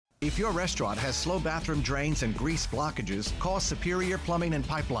If your restaurant has slow bathroom drains and grease blockages, call Superior Plumbing and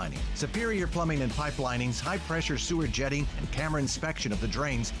Pipelining. Superior Plumbing and Pipelining's high-pressure sewer jetting and camera inspection of the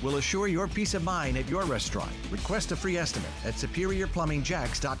drains will assure your peace of mind at your restaurant. Request a free estimate at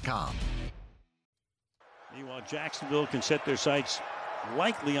SuperiorPlumbingJax.com. Meanwhile, Jacksonville can set their sights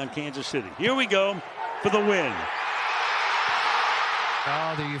likely on Kansas City. Here we go for the win.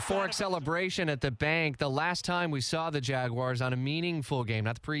 Oh, the euphoric celebration at the bank. The last time we saw the Jaguars on a meaningful game,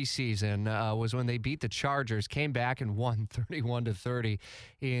 not the preseason, was when they beat the Chargers, came back and won 31-30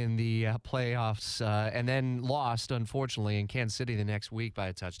 in the playoffs, and then lost, unfortunately, in Kansas City the next week by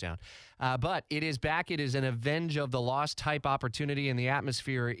a touchdown. But it is back. It is an avenge of the lost type opportunity, and the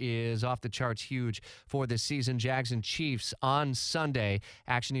atmosphere is off the charts huge for this season. Jags and Chiefs on Sunday.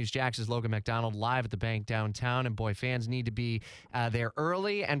 Action News Jax' Logan MacDonald live at the bank downtown, and boy, fans need to be there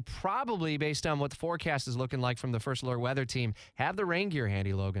early, and probably, based on what the forecast is looking like from the First Alert Weather Team, have the rain gear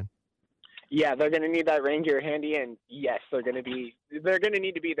handy, Logan. Yeah, they're going to need that rain gear handy, and yes, they're going to need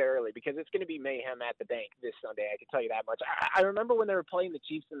to be there early because it's going to be mayhem at the bank this Sunday. I can tell you that much. I remember when they were playing the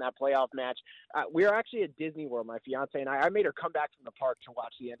Chiefs in that playoff match. We were actually at Disney World, my fiance and I made her come back from the park to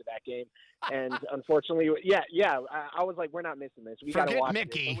watch the end of that game, and unfortunately, I was like, we're not missing this. We got to watch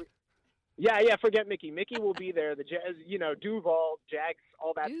Mickey. This. Yeah, forget Mickey. Mickey will be there. The Duval, Jags,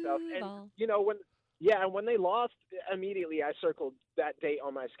 all that stuff. And when they lost, immediately I circled that date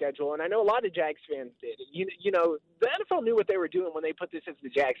on my schedule. And I know a lot of Jags fans did. The NFL knew what they were doing when they put this as the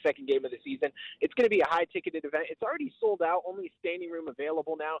Jags' second game of the season. It's going to be a high-ticketed event. It's already sold out, only standing room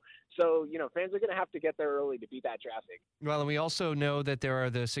available now. So, fans are going to have to get there early to beat that traffic. Well, and we also know that there are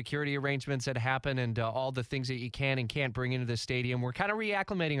the security arrangements that happen and all the things that you can and can't bring into the stadium. We're kind of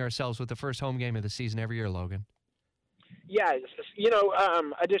reacclimating ourselves with the first home game of the season every year, Logan. Yeah,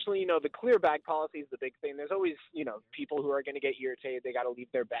 additionally, the clear bag policy is the big thing. There's always, people who are going to get irritated. They got to leave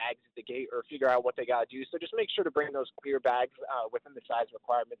their bags at the gate or figure out what they got to do. So just make sure to bring those clear bags within the size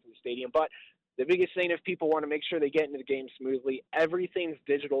requirements of the stadium. But the biggest thing, if people want to make sure they get into the game smoothly, everything's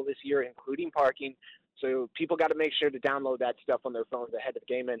digital this year, including parking. So people got to make sure to download that stuff on their phones ahead of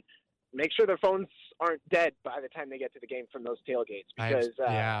the game and make sure their phones aren't dead by the time they get to the game from those tailgates because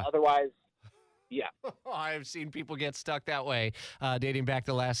otherwise – yeah. I've seen people get stuck that way dating back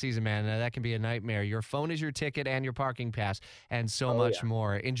to last season, man. That can be a nightmare. Your phone is your ticket and your parking pass and so much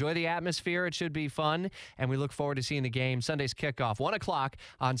more. Enjoy the atmosphere. It should be fun, and we look forward to seeing the game. Sunday's kickoff, 1 o'clock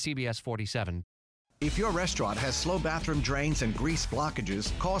on CBS 47. If your restaurant has slow bathroom drains and grease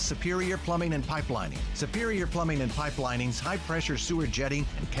blockages, call Superior Plumbing and Pipelining. Superior Plumbing and Pipelining's high-pressure sewer jetting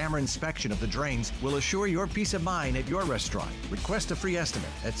and camera inspection of the drains will assure your peace of mind at your restaurant. Request a free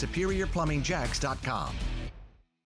estimate at SuperiorPlumbingJax.com.